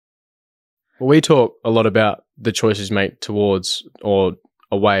Well, we talk a lot about the choices you make towards or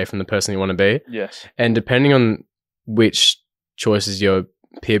away from the person you want to be. Yes. And depending on which choices you're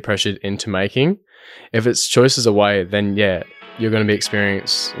peer pressured into making, if it's choices away, then yeah, you're going to be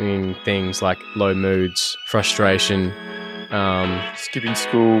experiencing things like low moods, frustration, Skipping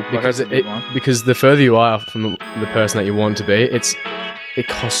school. because because the further you are from the person that you want to be, it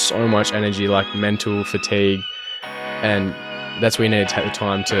costs so much energy, like mental fatigue, and that's where you need to take the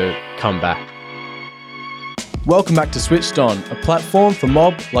time to come back. Welcome back to Switched On, a platform for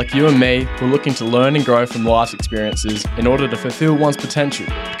mob like you and me who are looking to learn and grow from life's experiences in order to fulfill one's potential,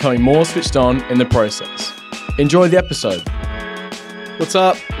 becoming more switched on in the process. Enjoy the episode. What's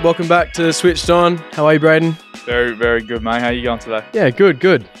up? Welcome back to Switched On. How are you, Brayden? Very, very good, mate. How are you going today? Yeah,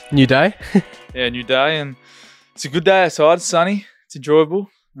 good. New day? Yeah, new day, and it's a good day outside. It's sunny. It's enjoyable.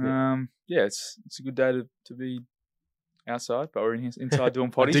 It's a good day to be outside, but we're inside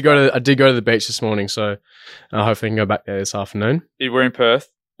doing potties. I did go to the beach this morning, so hopefully I can go back there this afternoon. We're in Perth,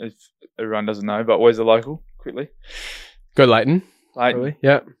 if everyone doesn't know, but where's the local? Quickly. Go to Leighton. Leighton.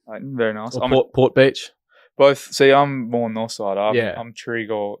 Yeah. Leighton, very nice. Or Port Beach. Both. See, I'm more north side. Yeah. I'm Trig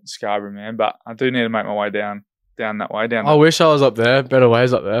or Scarborough, man, but I do need to make my way down that way. I wish I was up there. Better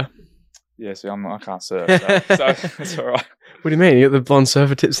ways up there. Yeah, see, I can't surf, so that's all right. What do you mean? You got the blonde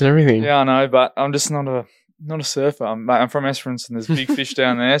surfer tips and everything. Yeah, I know, but I'm just not a surfer. I'm from Esperance, and there's big fish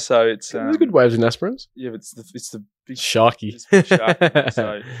down there, so it's there's good waves in Esperance. Yeah, but it's the big sharky.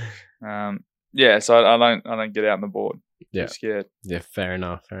 So so I don't get out on the board. Yeah, I'm scared. Yeah, fair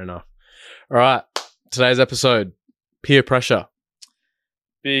enough. All right, today's episode: peer pressure.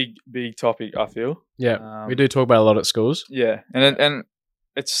 Big topic, I feel. Yeah, we do talk about a lot at schools. Yeah, and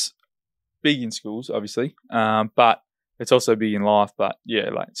it's big in schools, obviously, but it's also big in life. But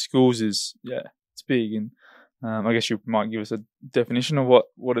yeah, like schools is it's big, and I guess you might give us a definition of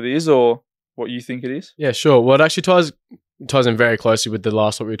what it is or what you think it is. Yeah, sure. Well, it actually ties in very closely with the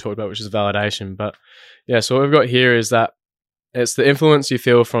last one we talked about, which is validation. But yeah, so what we've got here is that it's the influence you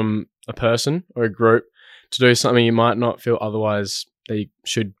feel from a person or a group to do something you might not feel otherwise that you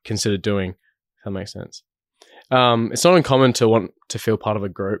should consider doing, if that makes sense. It's not uncommon to want to feel part of a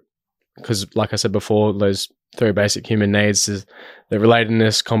group because, like I said before, those three basic human needs is the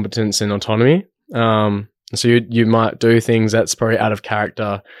relatedness, competence, and autonomy. So you might do things that's probably out of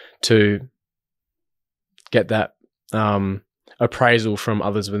character to get that appraisal from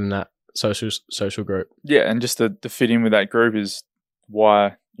others within that social group. Yeah, and just to fit in with that group is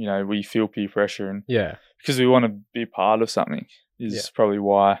why we feel peer pressure, and because we want to be part of something is probably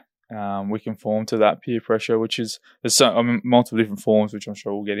why we conform to that peer pressure, which is there's multiple different forms, which I'm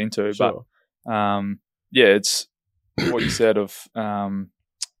sure we'll get into. Sure. But it's what you said of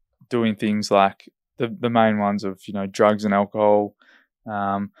doing things like the main ones of drugs and alcohol.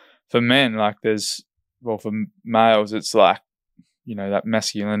 For men, for males, it's like that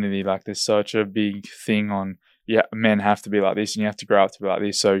masculinity. Like there's such a big thing on men have to be like this, and you have to grow up to be like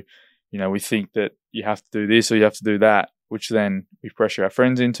this. So we think that you have to do this or you have to do that, which then we pressure our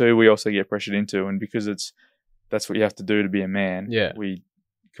friends into. We also get pressured into, and because that's what you have to do to be a man. Yeah, we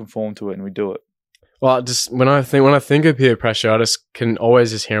conform to it and we do it. Well, just when I think of peer pressure, I just can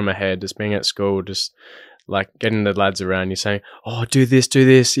always just hear in my head, just being at school, just like getting the lads around you saying, "Oh, do this.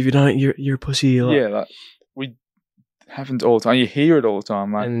 If you don't, you're a pussy." Like we happens all the time. You hear it all the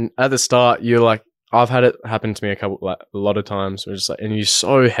time. And at the start, you're like, I've had it happen to me a lot of times. We're just like, and you're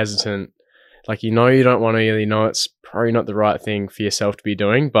so hesitant. Like, you don't want to, it's probably not the right thing for yourself to be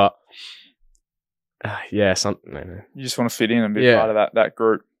doing, but something. You just want to fit in and be part of that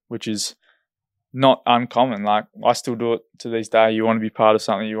group, which is not uncommon. Like, I still do it to this day. You want to be part of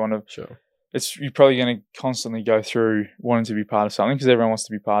something. You want to. Sure. You're probably going to constantly go through wanting to be part of something because everyone wants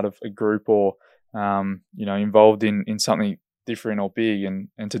to be part of a group or, involved in something different or big.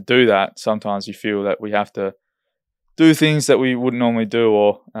 And to do that, sometimes you feel that we have to do things that we wouldn't normally do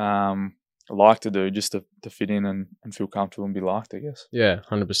or like to do just to fit in and feel comfortable and be liked, I guess. Yeah,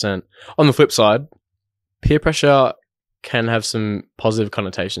 100%. On the flip side, peer pressure can have some positive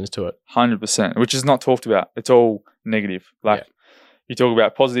connotations to it. 100%, which is not talked about. It's all negative. You talk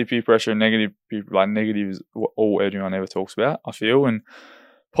about positive peer pressure and negative peer, negative is all anyone ever talks about, I feel. And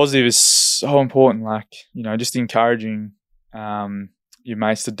positive is so important, just encouraging your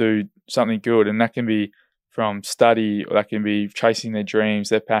mates to do something good. And that can be from study, or that can be chasing their dreams,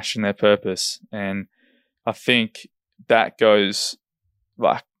 their passion, their purpose. And I think that goes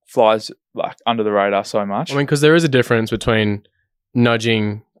flies under the radar so much. I mean, because there is a difference between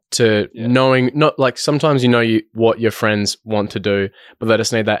nudging to knowing, not like sometimes what your friends want to do, but they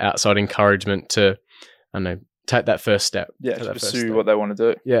just need that outside encouragement to, take that first step. Yeah, to pursue what they want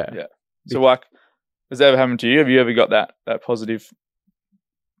to do. Yeah. So, like, has that ever happened to you? Have you ever got that positive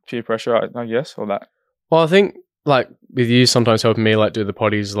peer pressure, I guess, or that? Well, I think like with you sometimes helping me like do the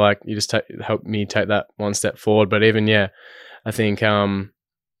potties, like you just help me take that one step forward. But even I think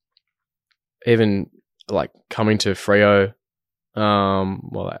even like coming to Freo,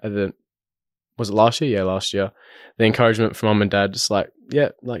 was it last year? Yeah, last year. The encouragement from mum and dad, just like, yeah,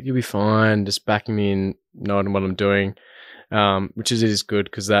 like you'll be fine, just backing me and knowing what I'm doing, which is good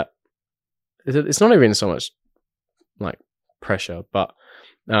because that it's not even so much like pressure, but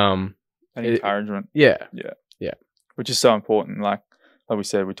encouragement. Yeah. Which is so important. Like we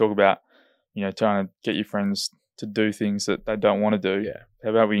said, we talk about trying to get your friends to do things that they don't want to do. Yeah.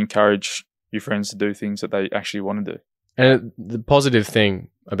 How about we encourage your friends to do things that they actually want to do? And the positive thing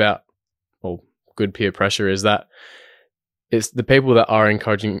about good peer pressure is that it's the people that are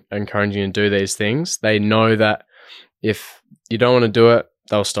encouraging you to do these things. They know that if you don't want to do it,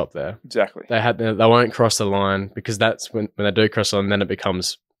 they'll stop there. Exactly. They won't cross the line, because that's when they do cross the line, then it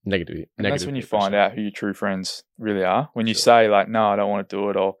becomes negative. And that's when you find out who your true friends really are. When you say like, no, I don't want to do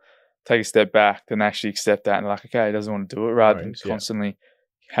it, or take a step back, then actually accept that and like, okay, he doesn't want to do it, rather than constantly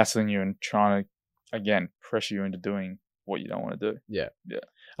hassling you and trying to, again, pressure you into doing what you don't want to do. Yeah.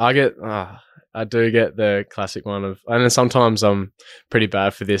 I do get the classic one of, and then sometimes I'm pretty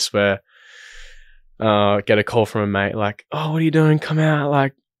bad for this, where get a call from a mate like, oh, what are you doing? Come out.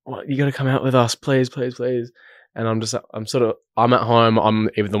 Like, what, you got to come out with us, please, please, please. And I'm at home. I'm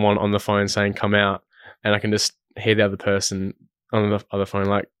even the one on the phone saying, come out. And I can just hear the other person on the other phone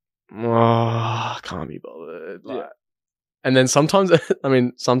like, oh, I can't be bothered. Like, and then sometimes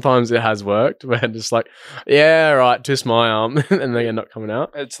it has worked, where just like, yeah, right, twist my arm, and they end up coming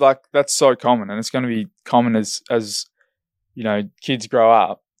out. It's like, that's so common, and it's going to be common as kids grow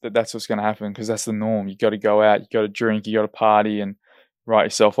up, that's what's going to happen, because that's the norm. You got to go out, you got to drink, you got to party and write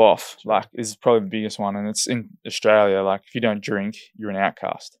yourself off. Like, this is probably the biggest one, and it's in Australia. Like, if you don't drink, you're an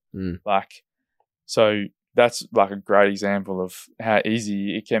outcast. Like, so that's like a great example of how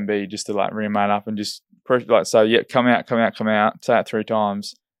easy it can be just to like ring a mate up and just say, yeah, come out, say it 3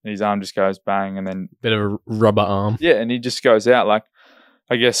 times, and his arm just goes bang, and then bit of a rubber arm. Yeah, and he just goes out. Like,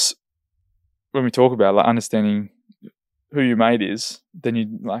 I guess when we talk about like understanding who your mate is, then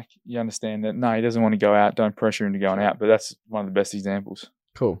you understand that no, he doesn't want to go out. Don't pressure him to going out. But that's one of the best examples.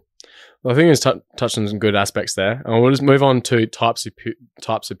 Cool. Well, I think it's touched on some good aspects there, and we'll just move on to types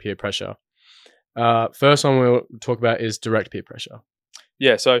of peer pressure. First one we'll talk about is direct peer pressure.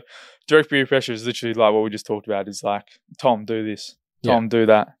 Yeah, so direct peer pressure is literally like what we just talked about. Is like, Tom, do this. Tom, do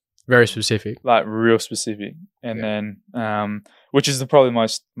that. Very specific. Like, real specific. And then, which is probably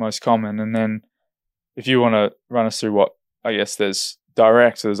most common. And then if you want to run us through what, I guess there's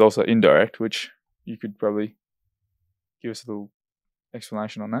direct, so there's also indirect, which you could probably give us a little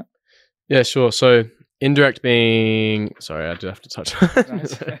explanation on that. Yeah, sure. So indirect being, sorry, I do have to touch.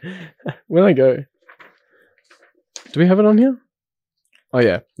 Where'd I go? Do we have it on here? Oh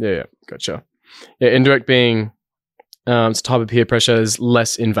yeah. Gotcha. Yeah, indirect being it's a type of peer pressure is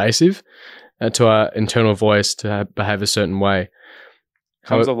less invasive to our internal voice to behave a certain way.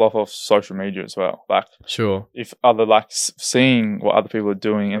 Comes a lot off social media as well. Like, sure, if other seeing what other people are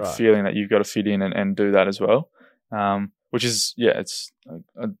doing and feeling that you've got to fit in and do that as well, which is it's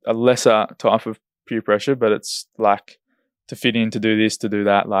a lesser type of peer pressure, but it's like to fit in, to do this, to do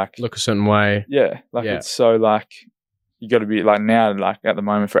that, like look a certain way. It's so like you got to be like, now, like at the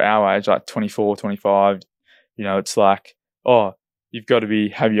moment for our age, like 24, 25, it's like, oh, you've got to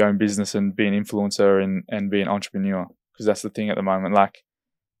have your own business and be an influencer and be an entrepreneur, because that's the thing at the moment. Like,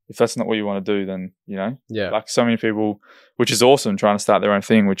 if that's not what you want to do, then, like so many people, which is awesome, trying to start their own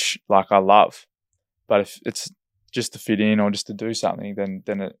thing, which like I love. But if it's just to fit in or just to do something, then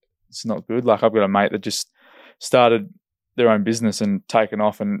it's not good. Like, I've got a mate that just started their own business and taken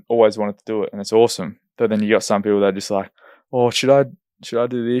off and always wanted to do it, and it's awesome. But then you got some people that are just like, oh, should I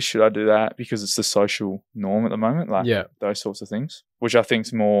do this? Should I do that? Because it's the social norm at the moment, like those sorts of things, which I think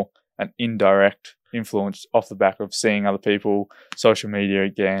is more an indirect influence off the back of seeing other people, social media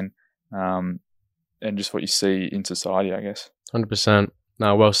again, and just what you see in society, I guess. 100%.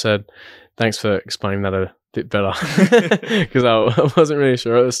 No, well said. Thanks for explaining that a bit better, because I wasn't really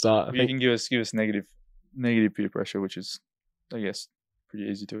sure at the start. You can give us negative peer pressure, which is, I guess, pretty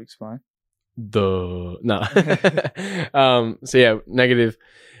easy to explain. So yeah, negative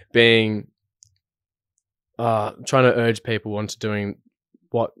being trying to urge people onto doing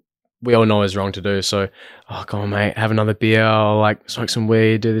what we all know is wrong to do. So, oh, come on, mate, have another beer, or like smoke some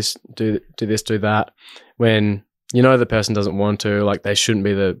weed, do this, do that. When the person doesn't want to, like, they shouldn't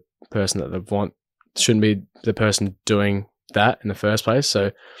be the person that shouldn't be the person doing that in the first place.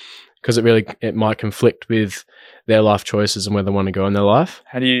 So because it might conflict with their life choices and where they want to go in their life.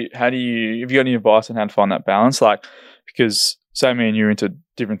 Have you got any advice on how to find that balance? Like, because say me and you're into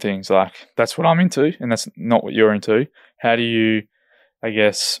different things, like that's what I'm into and that's not what you're into. How do you, I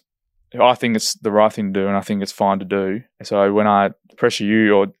guess, I think it's the right thing to do and I think it's fine to do. So when I pressure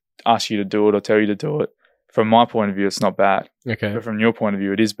you or ask you to do it or tell you to do it, from my point of view, it's not bad. Okay. But from your point of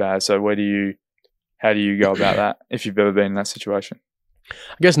view, it is bad. So how do you go about that if you've ever been in that situation?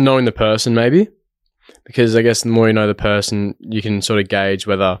 I guess knowing the person maybe, because I guess the more you know the person, you can sort of gauge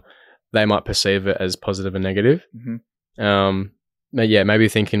whether they might perceive it as positive or negative. Mm-hmm. Maybe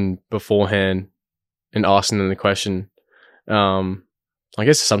thinking beforehand and asking them the question. I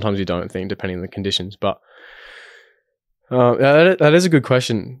guess sometimes you don't think depending on the conditions, but that is a good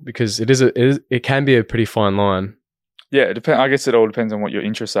question because it can be a pretty fine line. Yeah, it depends. I guess it all depends on what your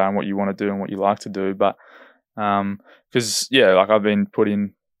interests are and what you want to do and what you like to do. But because like I've been put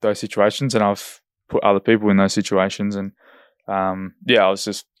in those situations and I've put other people in those situations, and I was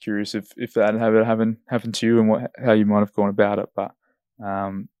just curious if that had ever happened to you and how you might have gone about it. But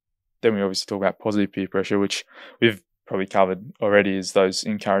then we obviously talk about positive peer pressure, which we've probably covered already, is those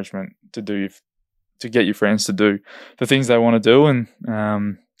encouragement to get your friends to do the things they want to do, and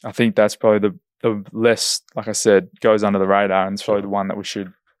I think that's probably the less, like I said, goes under the radar, and it's probably the one that we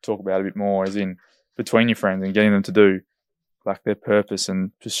should talk about a bit more, as in between your friends and getting them to do like their purpose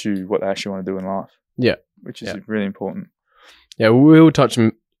and pursue what they actually want to do in life. Yeah, which is really important. Yeah, we'll touch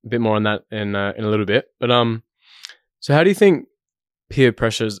a bit more on that in a little bit. But so how do you think peer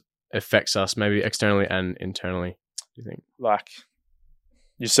pressures affects us, maybe externally and internally? Do you think like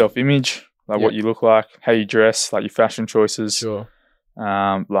your self-image, like what you look like, how you dress, like your fashion choices? Sure.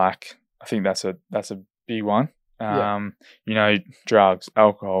 Like I think that's a big one. Drugs,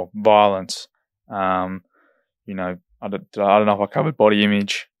 alcohol, violence. I don't know if I covered body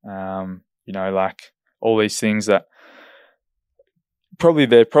image. Like all these things that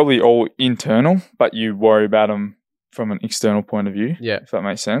they're probably all internal, but you worry about them from an external point of view. Yeah, if that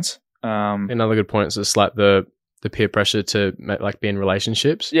makes sense. Another good point is just like the peer pressure to be in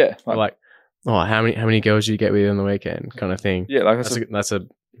relationships. Yeah, like how many girls do you get with on the weekend, kind of thing. Yeah, like that's a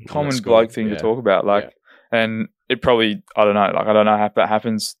common bloke thing to talk about. And it probably I don't know how that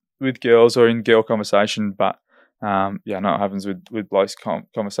happens with girls or in girl conversation, but I know it happens with blokes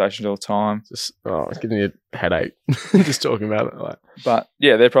conversations all the time. It's giving me a headache just talking about it. But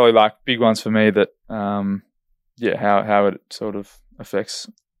yeah, they're probably like big ones for me that how it sort of affects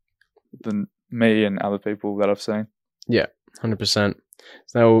me and other people that I've seen. Yeah, 100%.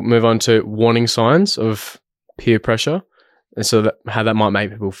 So now we'll move on to warning signs of peer pressure, and so how that might make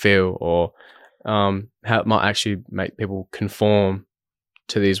people feel, or how it might actually make people conform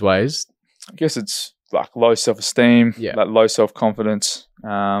to these ways. I guess it's like low self-esteem, like low self-confidence,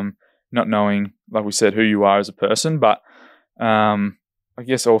 not knowing, like we said, who you are as a person. But I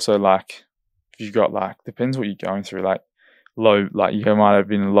guess also like if you've got depends what you're going through, like low, like you might have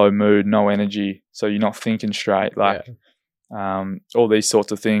been in a low mood, no energy, so you're not thinking straight, all these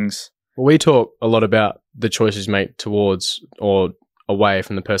sorts of things. Well, we talk a lot about the choices you make towards or away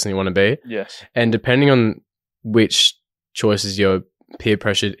from the person you want to be. Yes. And depending on which choices you're peer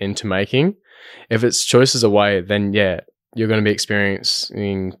pressured into making, if it's choices away, then you're going to be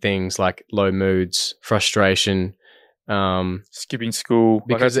experiencing things like low moods, frustration, skipping school,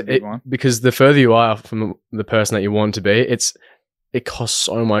 because because the further you are from the person that you want to be, it costs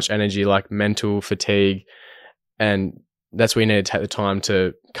so much energy, like mental fatigue, and that's where you need to take the time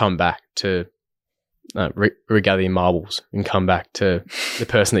to come back to regather your marbles and come back to the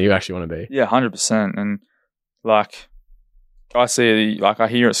person that you actually want to be. Yeah, 100%. And like I see, I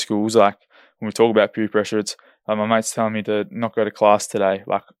hear at schools, like when we talk about peer pressure, it's my mate's telling me to not go to class today.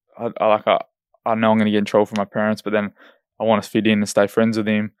 Like I know I'm going to get in trouble from my parents, but then I want to fit in and stay friends with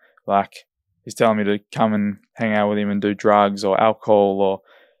him. Like he's telling me to come and hang out with him and do drugs or alcohol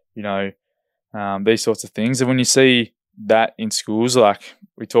or, these sorts of things. And when you see that in schools, like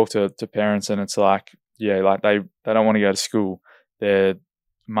we talk to parents and it's like, they don't want to go to school. Their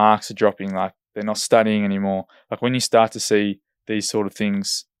marks are dropping, like they're not studying anymore. Like when you start to see these sort of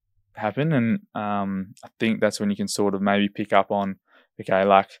things happen, and I think that's when you can sort of maybe pick up on, okay,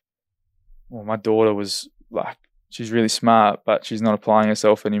 my daughter was she's really smart, but she's not applying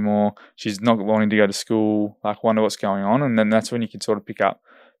herself anymore. She's not wanting to go to school. Wonder what's going on. And then that's when you can sort of pick up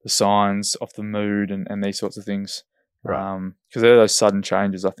the signs of the mood and these sorts of things. Right. Because there are those sudden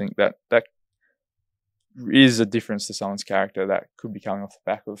changes. I think that is a difference to someone's character that could be coming off the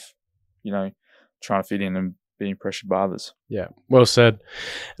back of, trying to fit in and being pressured by others. Yeah, well said.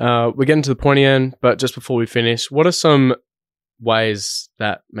 We're getting to the pointy end, but just before we finish, what are some ways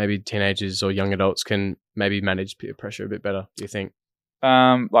that maybe teenagers or young adults can maybe manage peer pressure a bit better, do you think?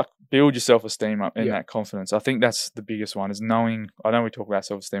 Like build your self-esteem up and that confidence. I think that's the biggest one, is knowing, I know we talk about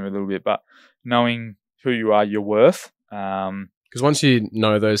self-esteem a little bit, but knowing who you are, your worth. Because once you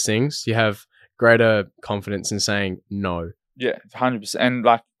know those things, you have greater confidence in saying no. Yeah, 100%. And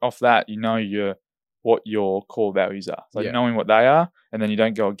like off that, you know what your core values are. Like knowing what they are, and then you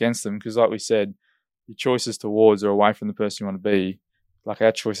don't go against them. Because like we said, your choices towards or away from the person you want to be, like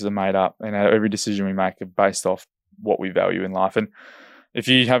our choices are made up, and every decision we make are based off what we value in life. And if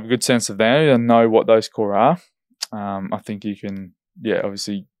you have a good sense of that and know what those core are, I think you can,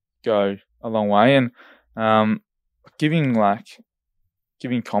 obviously go a long way. And giving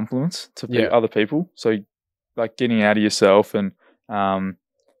compliments to other people. So like getting out of yourself and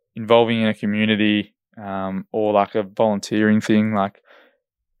involving in a community or like a volunteering thing, like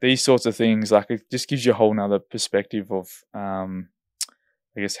these sorts of things, like it just gives you a whole nother perspective of,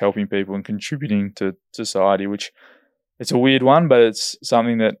 I guess, helping people and contributing to society, which it's a weird one, but it's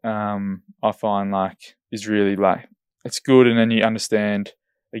something that I find like is really like, it's good. And then you understand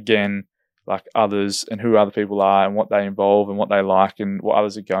again, like others and who other people are and what they involve and what they like and what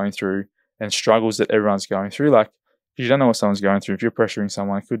others are going through and struggles that everyone's going through. Like if you don't know what someone's going through, if you're pressuring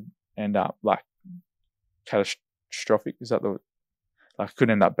someone, it could end up like catastrophic. Is that the, like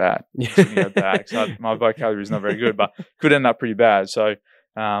could end up bad. Bad. My vocabulary is not very good, but could end up pretty bad. So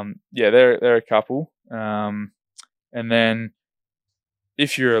there are a couple. And then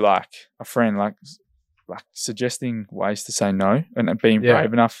if you're like a friend, like suggesting ways to say no and being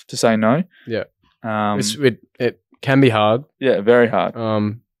brave enough to say no. Yeah. It can be hard. Yeah, very hard.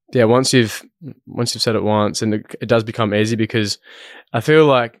 Once you've said it once, and it does become easy, because I feel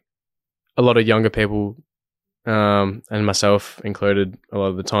like a lot of younger people, and myself included a lot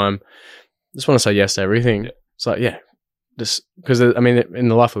of the time, just want to say yes to everything. Yeah. It's like, just because, I mean, in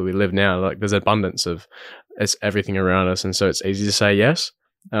the life that we live now, like there's abundance of everything around us, and so it's easy to say yes.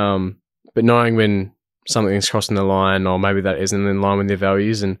 But knowing when something's crossing the line, or maybe that isn't in line with your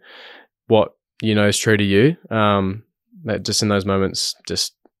values and what you know is true to you, that just in those moments,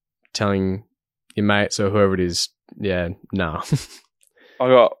 just telling your mates or whoever it is, nah.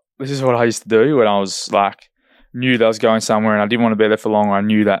 This is what I used to do when I was like, knew that I was going somewhere and I didn't want to be there for long. I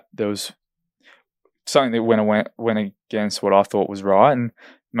knew that there was something that went against what I thought was right, and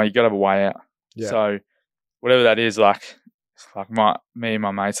mate, you got to have a way out. Yeah. So whatever that is, like me and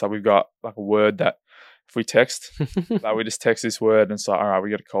my mates, like we've got like a word that if we text, like we just text this word and it's like, all right, we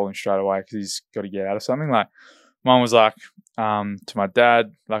got to call him straight away because he's got to get out of something. Like mine was like to my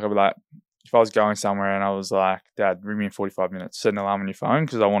dad, like I'd be like, if I was going somewhere and I was like, Dad, ring me in 45 minutes, set an alarm on your phone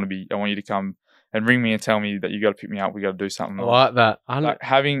because I want you to come and ring me and tell me that you got to pick me up. We got to do something. I like that. Like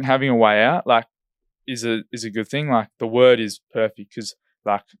having a way out, like is a good thing. Like the word is perfect because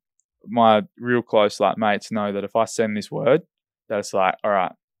like my real close like mates know that if I send this word, that it's like, all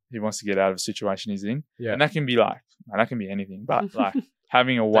right, he wants to get out of a situation he's in. Yeah. And that can be like, that can be anything, but like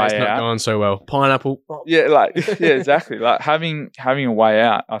having a way out. It's not going so well. Pineapple. Yeah, exactly. Like having a way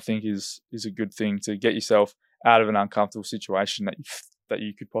out, I think is a good thing to get yourself out of an uncomfortable situation that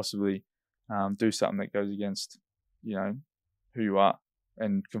you could possibly do something that goes against, who you are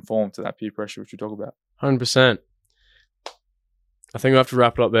and conform to that peer pressure, which we talk about. 100%. I think we'll have to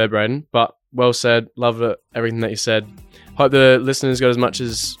wrap it up there, Brayden, but well said. Loved it, everything that you said. Hope the listeners got as much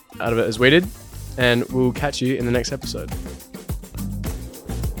out of it as we did, and we'll catch you in the next episode.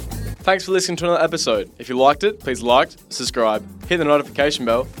 Thanks for listening to another episode. If you liked it, please like, subscribe, hit the notification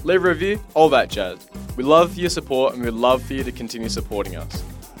bell, leave a review, all that jazz. We love your support and we'd love for you to continue supporting us.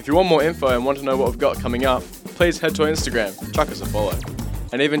 If you want more info and want to know what we've got coming up, please head to our Instagram, chuck us a follow.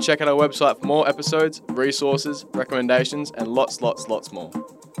 And even check out our website for more episodes, resources, recommendations, and lots more.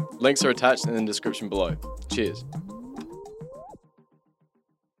 Links are attached in the description below. Cheers.